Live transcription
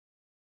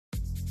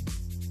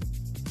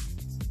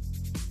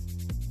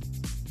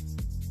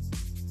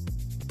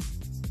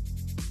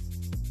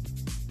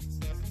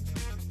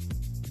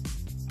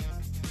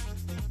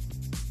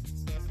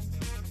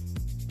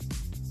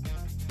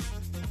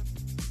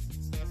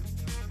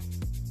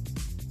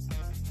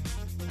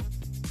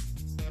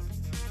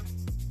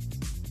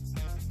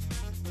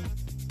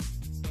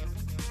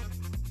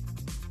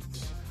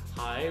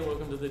Hi,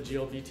 welcome to the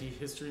GLBT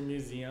History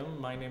Museum.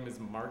 My name is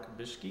Mark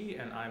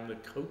Bishke and I'm the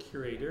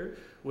co-curator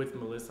with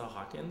Melissa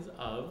Hawkins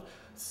of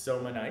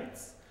Soma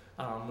Nights,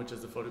 which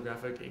is a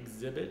photographic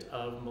exhibit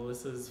of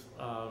Melissa's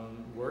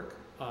work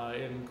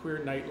in queer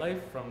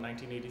nightlife from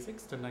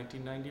 1986 to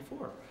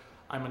 1994.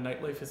 I'm a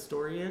nightlife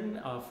historian,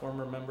 a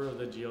former member of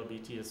the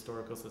GLBT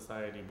Historical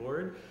Society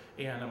Board,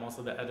 and I'm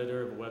also the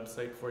editor of a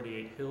website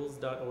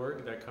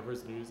 48hills.org that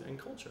covers news and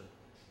culture.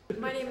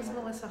 My name is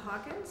Melissa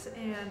Hawkins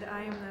and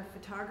I am the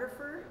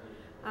photographer.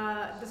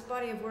 This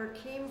body of work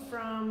came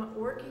from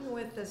working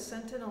with the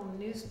Sentinel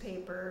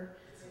newspaper.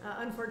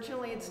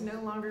 Unfortunately, it's no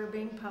longer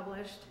being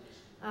published.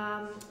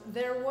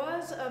 There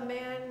was a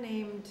man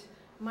named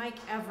Mike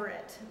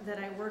Everett that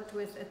I worked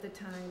with at the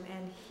time,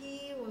 and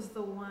he was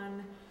the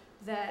one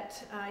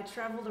that I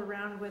traveled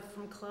around with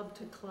from club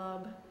to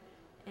club,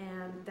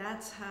 and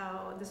that's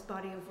how this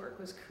body of work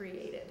was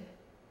created.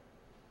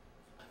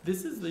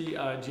 This is the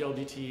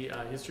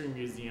GLBT History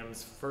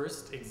Museum's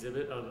first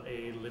exhibit of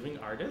a living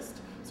artist,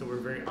 so we're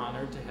very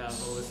honored to have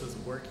Melissa's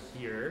work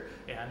here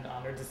and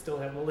honored to still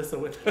have Melissa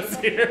with us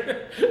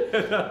here.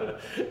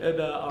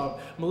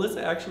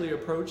 Melissa actually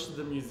approached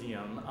the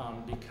museum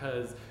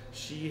because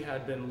she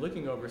had been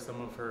looking over some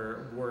of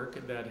her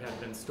work that had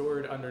been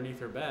stored underneath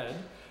her bed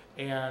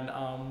and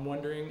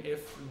wondering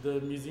if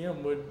the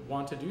museum would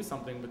want to do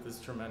something with this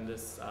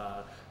tremendous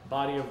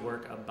body of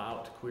work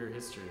about queer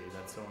history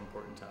that's so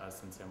important to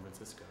us in San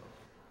Francisco.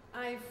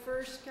 I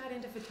first got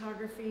into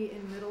photography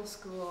in middle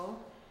school,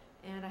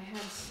 and I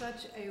had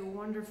such a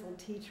wonderful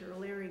teacher,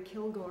 Larry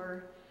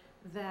Kilgore,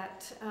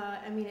 that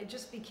it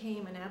just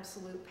became an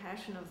absolute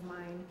passion of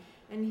mine.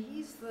 And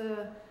he's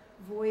the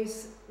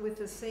voice with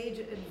the sage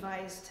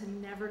advice to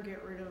never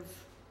get rid of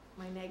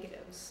my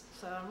negatives.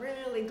 So I'm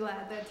really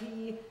glad that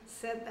he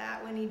said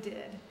that when he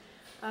did.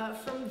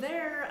 From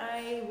there,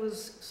 I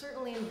was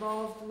certainly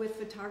involved with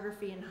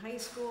photography in high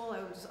school. I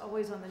was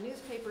always on the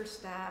newspaper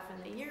staff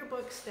and the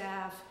yearbook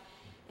staff,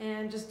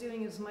 and just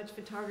doing as much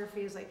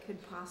photography as I could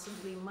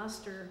possibly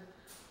muster.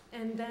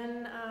 And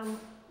then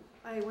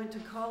I went to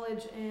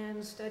college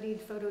and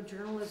studied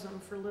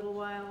photojournalism for a little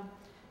while,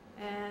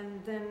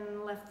 and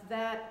then left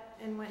that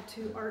and went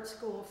to art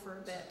school for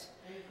a bit.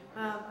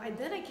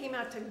 Then I came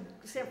out to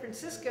San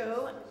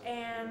Francisco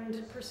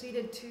and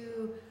proceeded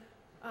to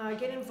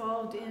get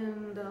involved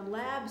in the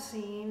lab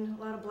scene,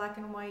 a lot of black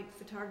and white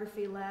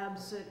photography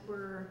labs that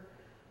were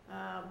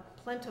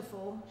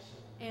plentiful,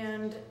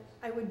 and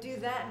I would do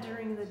that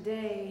during the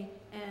day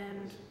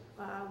and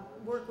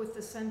work with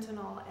the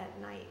Sentinel at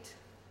night.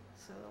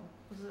 So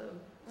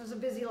it was a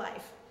busy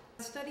life.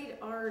 I studied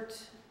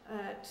art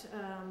at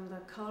the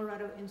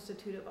Colorado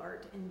Institute of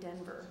Art in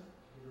Denver.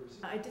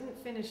 I didn't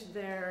finish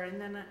there, and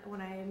then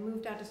when I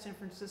moved out to San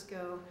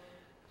Francisco,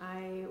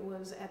 I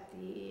was at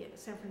the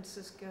San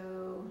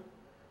Francisco,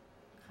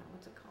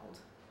 what's it called?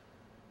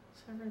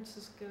 San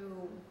Francisco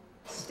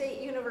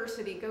State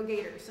University, go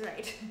Gators,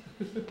 right.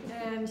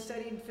 And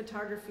studied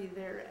photography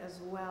there as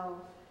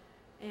well.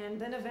 And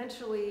then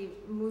eventually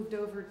moved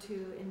over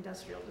to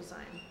industrial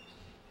design.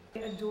 I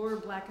adore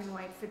black and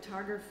white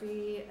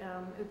photography.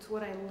 It's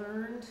what I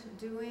learned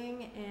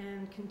doing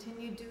and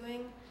continued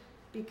doing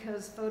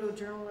because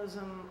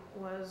photojournalism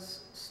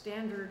was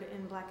standard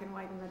in black and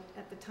white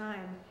at the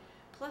time.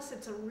 Plus,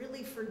 it's a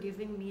really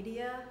forgiving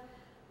media.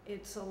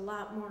 It's a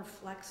lot more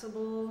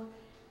flexible,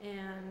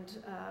 and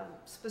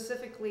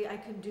specifically, I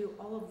could do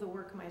all of the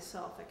work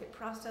myself. I could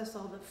process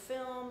all the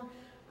film.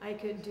 I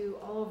could do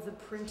all of the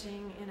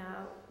printing in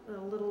a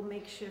little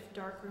makeshift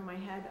darkroom I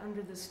had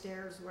under the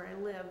stairs where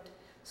I lived.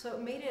 So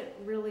it made it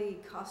really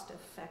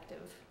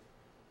cost-effective,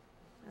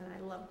 and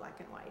I love black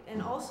and white.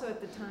 And also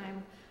at the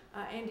time,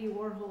 Andy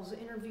Warhol's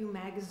Interview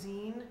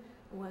magazine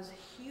was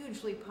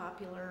hugely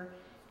popular,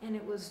 and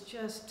it was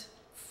just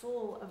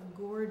full of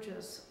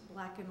gorgeous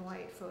black and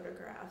white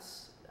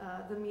photographs.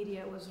 The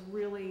media was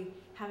really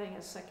having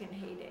a second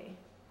heyday.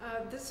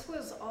 This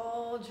was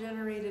all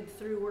generated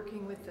through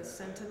working with the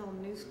Sentinel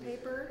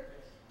newspaper,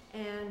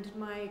 and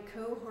my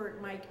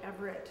cohort, Mike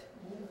Everett,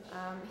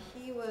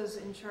 he was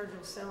in charge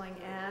of selling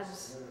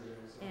ads,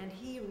 and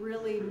he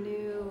really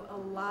knew a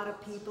lot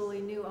of people.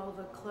 He knew all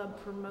the club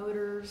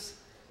promoters,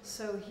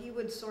 so he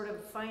would sort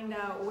of find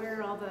out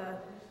where all the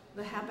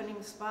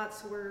happening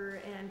spots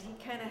were, and he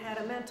kind of had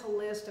a mental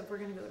list of we're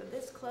going to go to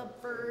this club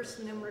first,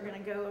 and then we're going to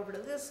go over to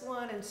this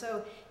one. And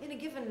so in a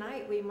given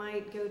night, we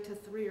might go to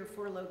 3 or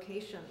 4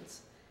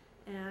 locations.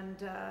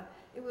 And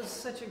it was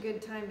such a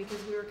good time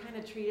because we were kind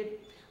of treated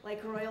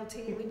like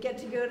royalty. We'd get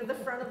to go to the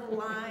front of the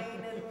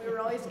line, and we were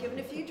always given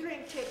a few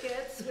drink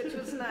tickets, which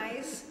was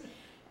nice.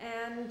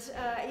 And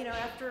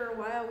after a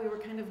while, we were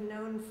kind of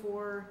known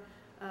for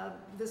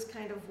this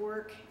kind of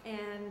work,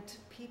 and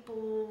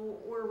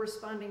people were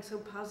responding so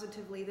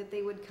positively that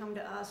they would come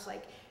to us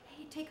like,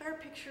 hey, take our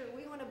picture,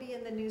 we want to be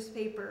in the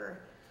newspaper.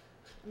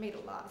 It made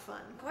a lot of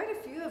fun. Quite a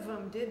few of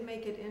them did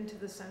make it into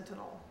the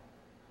Sentinel.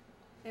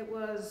 It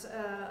was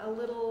a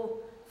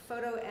little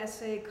photo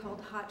essay called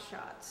Hot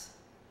Shots.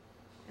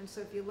 And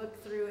so if you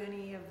look through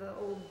any of the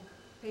old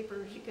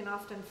papers, you can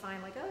often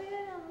find like, oh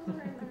yeah, those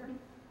are in there.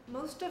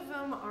 Most of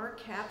them are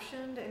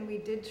captioned, and we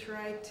did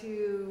try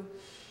to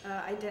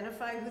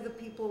identify who the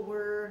people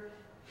were,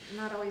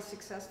 not always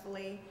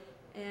successfully,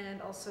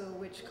 and also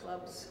which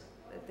clubs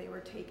that they were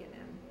taken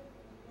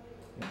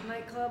in.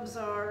 Nightclubs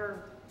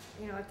are,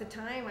 at the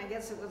time, I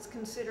guess it was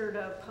considered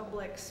a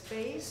public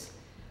space.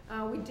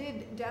 We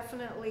did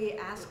definitely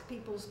ask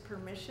people's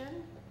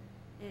permission,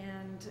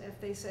 and if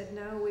they said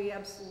no, we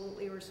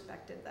absolutely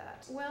respected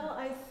that. Well,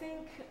 I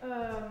think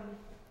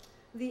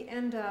the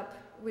End Up,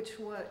 which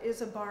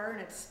is a bar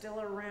and it's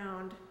still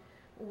around,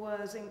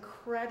 was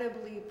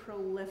incredibly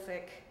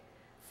prolific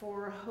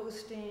for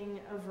hosting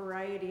a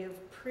variety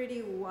of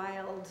pretty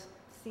wild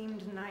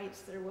themed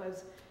nights. There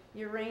was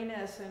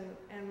Uranus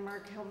and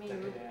Mark, help me.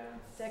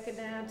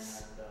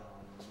 Decadence.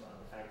 And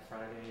Fact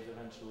Fridays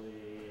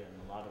eventually,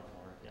 and a lot of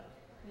more, yeah.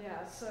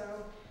 Yeah, so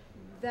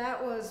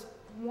that was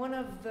one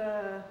of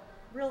the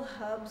real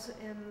hubs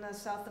in the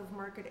South of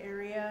Market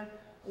area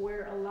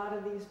where a lot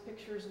of these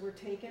pictures were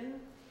taken,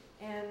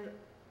 and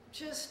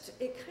just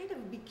it kind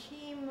of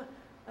became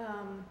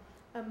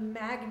a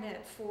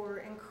magnet for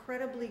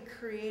incredibly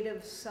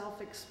creative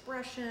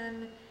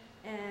self-expression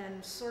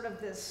and sort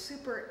of this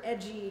super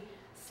edgy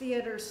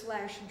theater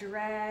 /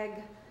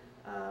 drag.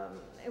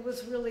 It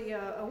was really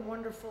a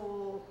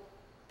wonderful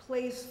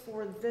place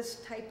for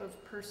this type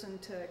of person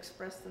to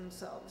express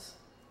themselves.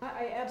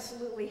 I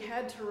absolutely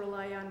had to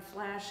rely on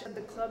flash.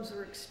 The clubs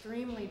were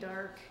extremely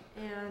dark,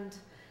 and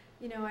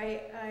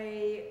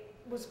I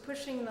was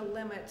pushing the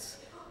limits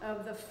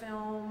of the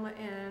film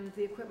and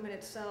the equipment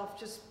itself.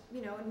 Just,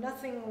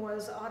 nothing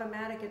was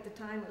automatic at the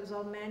time. It was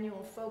all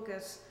manual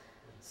focus.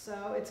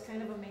 So it's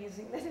kind of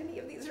amazing that any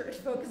of these are in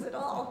focus at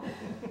all.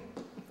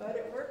 But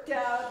it worked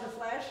out, the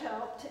flash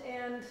helped,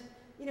 and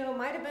it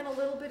might have been a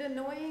little bit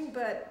annoying,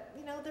 but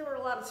there were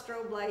a lot of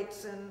strobe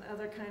lights and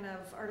other kind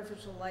of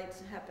artificial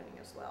lights happening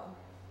as well,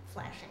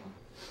 flashing.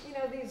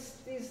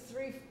 These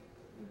three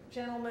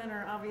gentlemen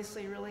are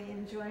obviously really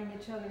enjoying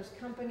each other's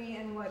company,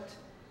 and what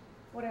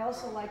I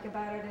also like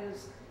about it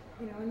is,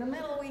 in the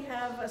middle we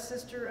have a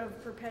Sister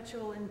of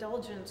Perpetual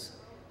Indulgence,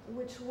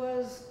 which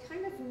was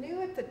kind of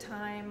new at the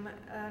time,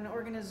 an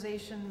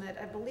organization that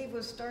I believe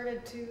was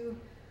started to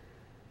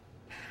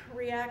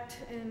react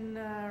and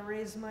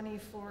raise money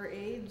for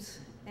AIDS,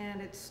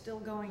 and it's still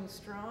going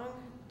strong,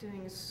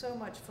 doing so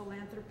much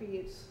philanthropy.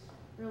 It's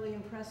really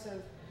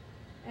impressive.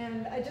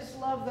 And I just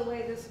love the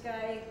way this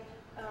guy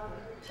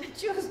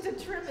chose to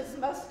trim his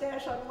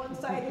mustache on one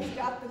side. He's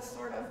got this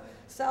sort of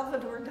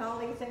Salvador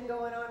Dali thing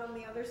going on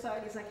the other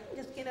side. He's like, I'm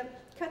just gonna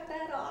cut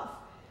that off.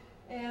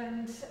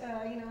 And,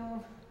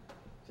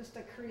 just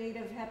a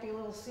creative, happy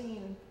little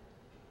scene.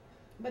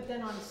 But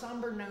then on a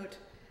somber note,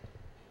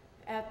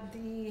 at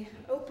the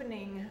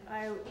opening,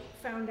 I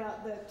found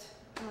out that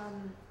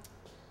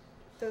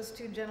those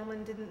two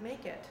gentlemen didn't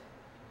make it.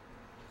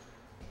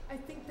 I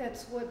think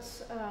that's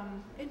what's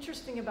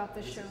interesting about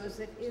this show, is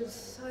it is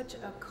such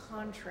a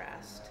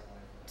contrast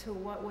to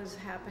what was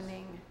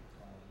happening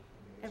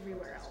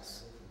everywhere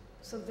else.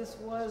 So this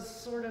was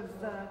sort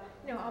of the,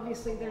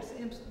 obviously there's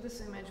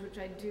this image, which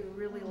I do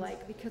really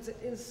like, because it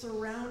is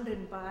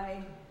surrounded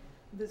by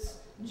this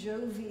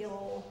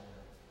jovial,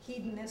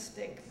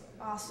 hedonistic,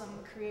 awesome,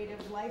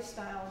 creative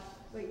lifestyle,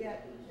 but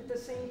yet at the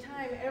same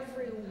time,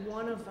 every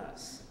one of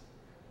us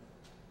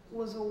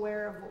was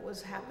aware of what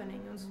was happening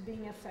and was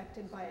being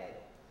affected by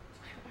it.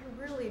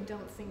 I really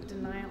don't think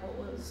denial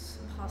was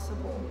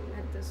possible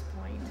at this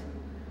point.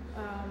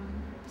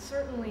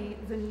 Certainly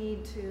the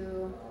need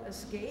to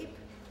escape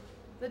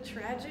the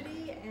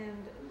tragedy,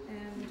 and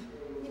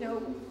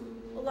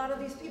a lot of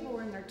these people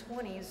were in their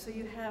 20s, so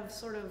you have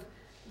sort of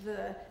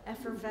the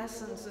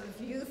effervescence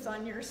of youth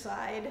on your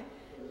side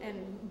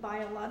and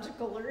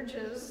biological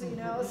urges,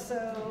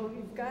 so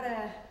you've got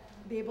to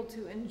be able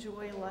to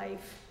enjoy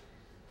life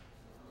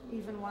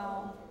even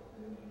while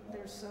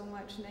there's so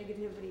much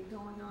negativity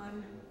going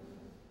on.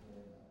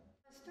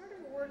 I started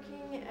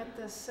working at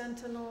the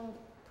Sentinel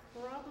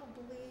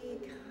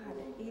probably,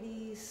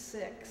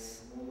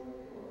 86,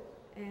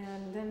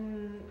 and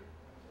then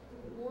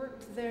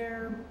worked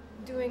there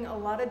doing a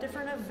lot of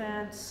different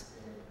events,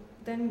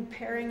 then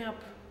pairing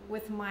up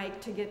with Mike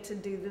to get to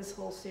do this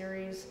whole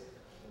series,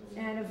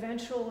 and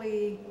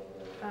eventually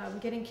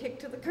getting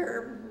kicked to the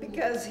curb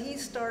because he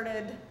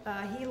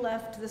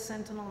left the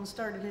Sentinel and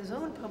started his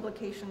own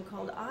publication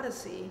called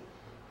Odyssey,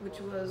 which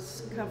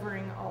was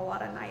covering a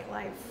lot of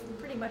nightlife,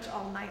 pretty much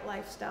all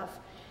nightlife stuff.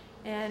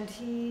 And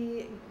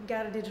he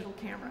got a digital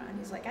camera, and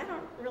he's like, I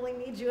don't really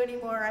need you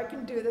anymore, I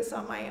can do this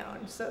on my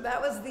own. So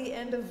that was the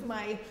end of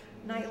my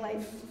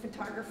nightlife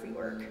photography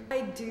work.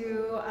 I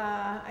do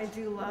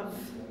love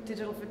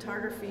digital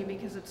photography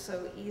because it's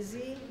so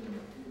easy.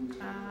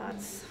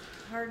 It's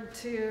hard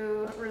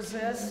to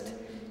resist,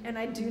 and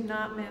I do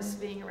not miss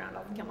being around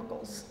all the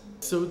chemicals.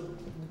 So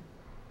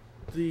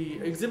the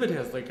exhibit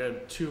has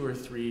like 2 or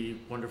 3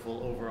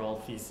 wonderful overall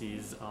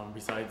theses,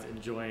 besides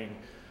enjoying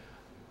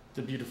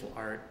the beautiful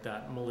art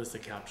that Melissa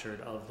captured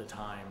of the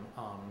time.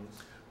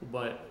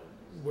 What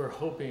we're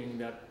hoping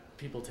that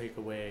people take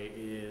away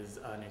is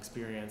an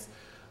experience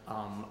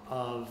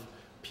of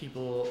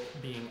people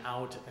being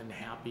out and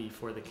happy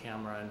for the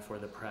camera and for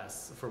the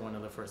press for one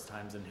of the first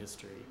times in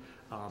history.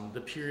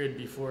 The period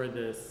before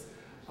this,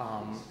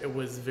 it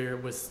was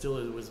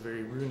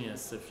very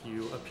ruinous if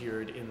you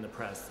appeared in the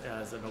press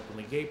as an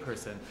openly gay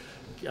person.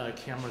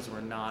 Cameras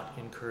were not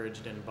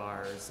encouraged in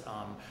bars.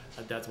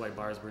 That's why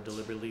bars were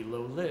deliberately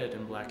low lit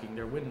and blacking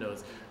their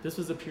windows. This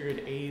was a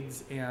period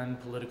AIDS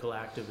and political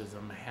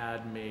activism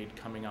had made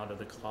coming out of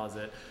the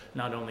closet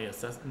not only a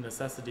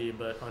necessity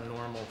but a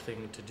normal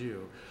thing to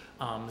do.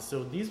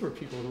 So these were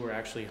people who were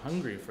actually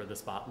hungry for the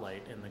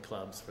spotlight in the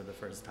clubs for the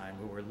first time,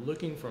 who were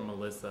looking for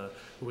Melissa,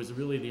 who was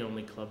really the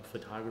only club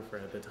photographer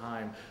at the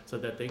time, so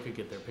that they could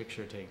get their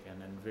picture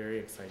taken, and very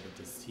excited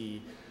to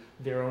see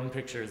their own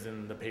pictures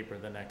in the paper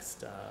the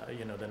next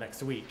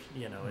week,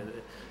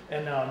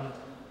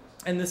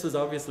 and this was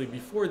obviously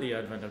before the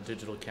advent of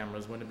digital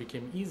cameras, when it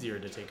became easier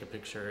to take a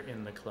picture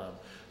in the club.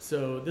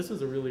 So this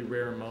was a really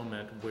rare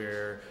moment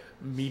where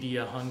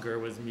media hunger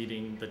was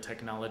meeting the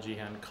technology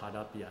hadn't caught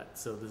up yet.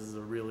 So this is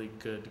a really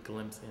good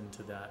glimpse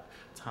into that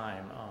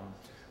time.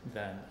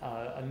 Then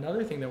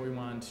another thing that we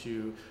wanted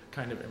to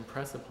kind of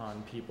impress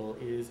upon people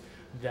is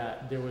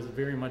that there was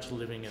very much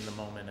living in the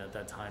moment at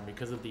that time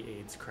because of the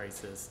AIDS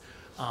crisis.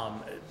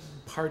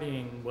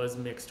 Partying was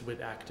mixed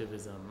with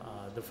activism.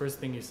 The first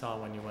thing you saw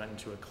when you went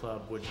into a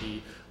club would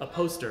be a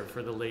poster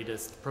for the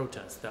latest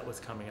protest that was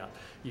coming up.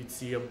 You'd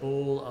see a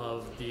bowl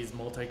of these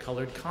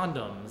multicolored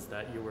condoms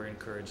that you were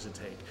encouraged to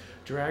take.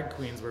 Drag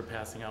queens were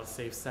passing out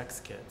safe sex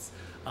kits.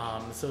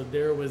 So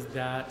there was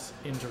that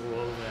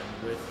interwoven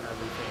with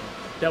everything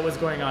that was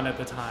going on at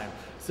the time.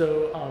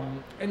 So,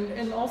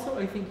 and also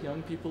I think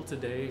young people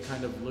today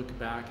kind of look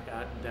back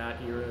at that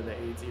era, the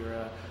AIDS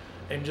era,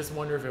 and just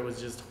wonder if it was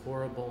just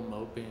horrible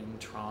moping,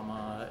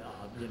 trauma,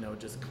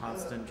 just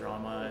constant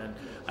drama. And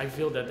I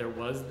feel that there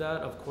was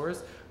that, of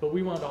course, but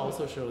we wanted to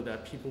also show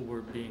that people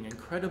were being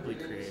incredibly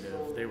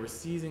creative. They were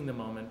seizing the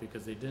moment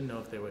because they didn't know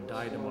if they would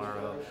die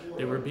tomorrow.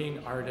 They were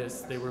being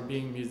artists, they were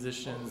being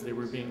musicians, they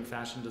were being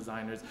fashion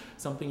designers,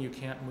 something you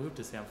can't move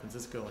to San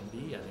Francisco and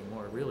be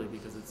anymore, really,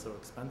 because it's so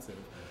expensive.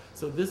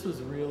 So this was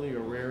really a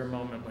rare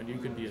moment when you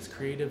could be as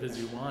creative as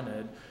you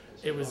wanted.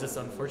 It was just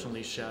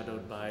unfortunately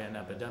shadowed by an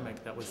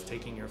epidemic that was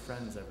taking your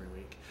friends every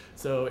week.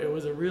 So it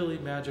was a really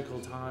magical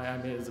time.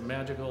 I mean, it was a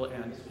magical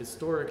and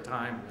historic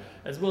time,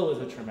 as well as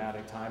a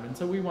traumatic time. And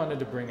so we wanted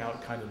to bring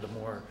out kind of the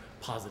more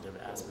positive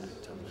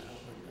aspect of that.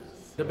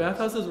 The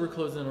bathhouses were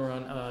closed in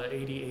around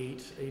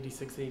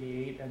 86,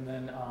 88, and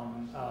then,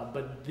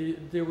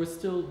 there were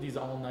still these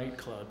all-night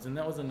clubs, and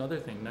that was another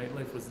thing.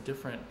 Nightlife was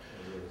different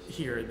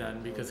here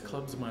then because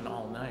clubs went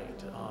all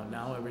night.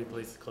 Now every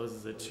place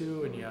closes at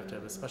 2 and you have to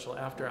have a special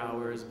after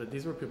hours, but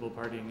these were people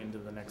partying into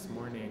the next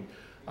morning.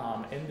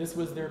 And this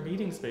was their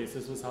meeting space.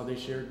 This was how they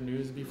shared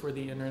news before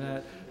the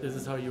internet. This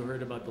is how you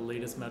heard about the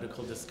latest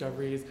medical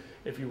discoveries.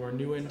 If you were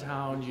new in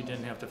town, you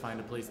didn't have to find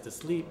a place to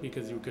sleep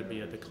because you could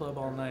be at the club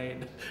all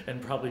night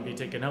and probably be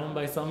taken home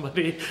by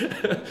somebody.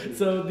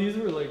 So these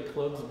were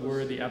clubs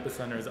were the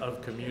epicenters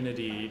of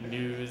community,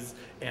 news,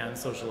 and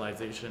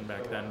socialization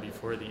back then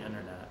before the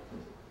internet.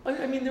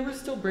 I mean, there were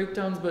still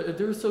breakdowns, but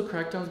there were still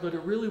crackdowns, but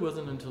it really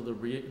wasn't until the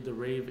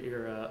rave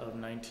era of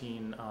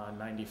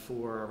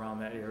 1994, around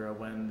that era,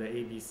 when the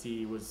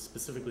ABC was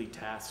specifically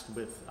tasked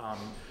with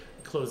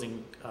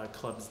closing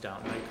nightclubs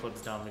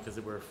down because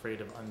they were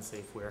afraid of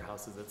unsafe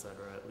warehouses, etc.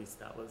 At least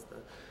that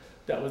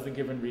was the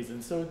given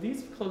reason. So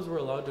these clubs were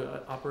allowed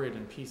to operate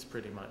in peace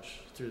pretty much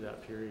through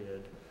that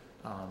period.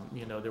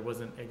 There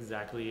wasn't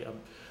exactly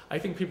I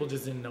think people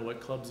just didn't know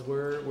what clubs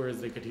were,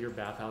 whereas they could hear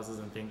bathhouses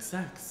and think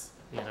sex.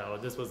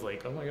 This was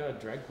like, oh my God,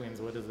 drag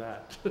queens, what is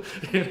that?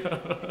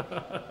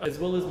 As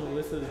well as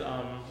Melissa's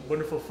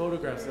wonderful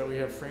photographs that we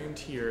have framed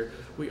here,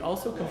 we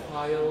also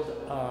compiled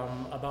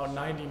about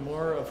 90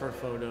 more of her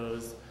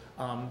photos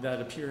that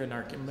appear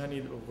many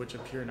of which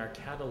appear in our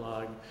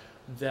catalog,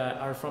 that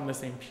are from the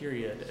same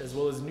period, as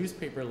well as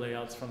newspaper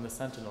layouts from the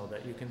Sentinel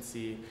that you can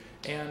see,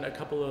 and a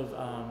couple of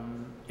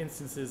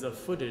instances of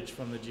footage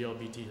from the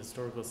GLBT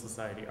Historical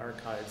Society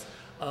archives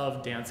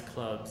of dance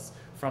clubs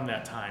from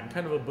that time.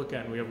 Kind of a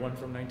bookend. We have one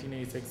from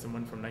 1986 and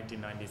one from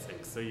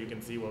 1996, so you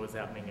can see what was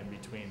happening in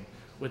between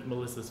with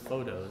Melissa's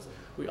photos.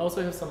 We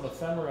also have some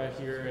ephemera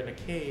here in a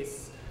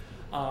case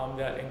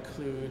that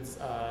includes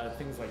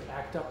things like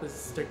ACT UP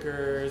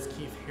stickers,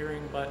 Keith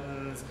Haring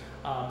buttons,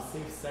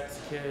 safe sex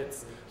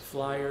kits,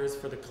 flyers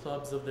for the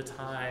clubs of the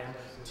time,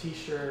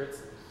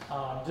 t-shirts,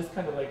 just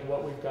kind of like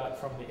what we've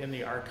got in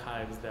the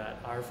archives that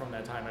are from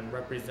that time and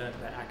represent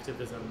the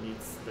activism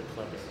meets the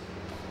clubbing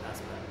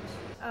aspect.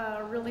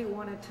 Really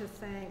wanted to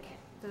thank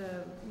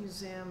the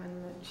museum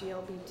and the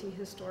GLBT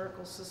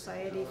Historical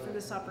Society for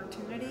this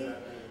opportunity,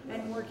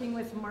 and working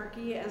with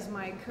Marky as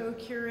my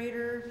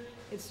co-curator.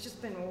 It's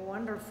just been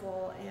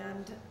wonderful,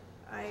 and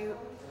I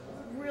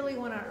really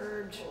want to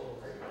urge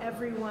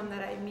everyone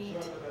that I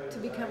meet to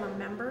become a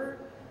member,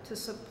 to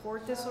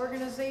support this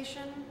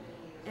organization.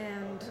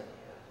 And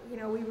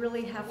we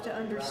really have to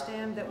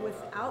understand that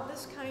without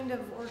this kind of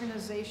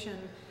organization,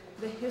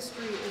 the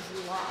history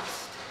is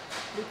lost.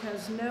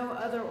 because no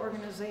other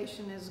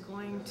organization is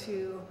going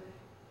to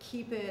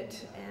keep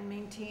it and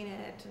maintain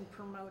it and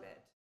promote it.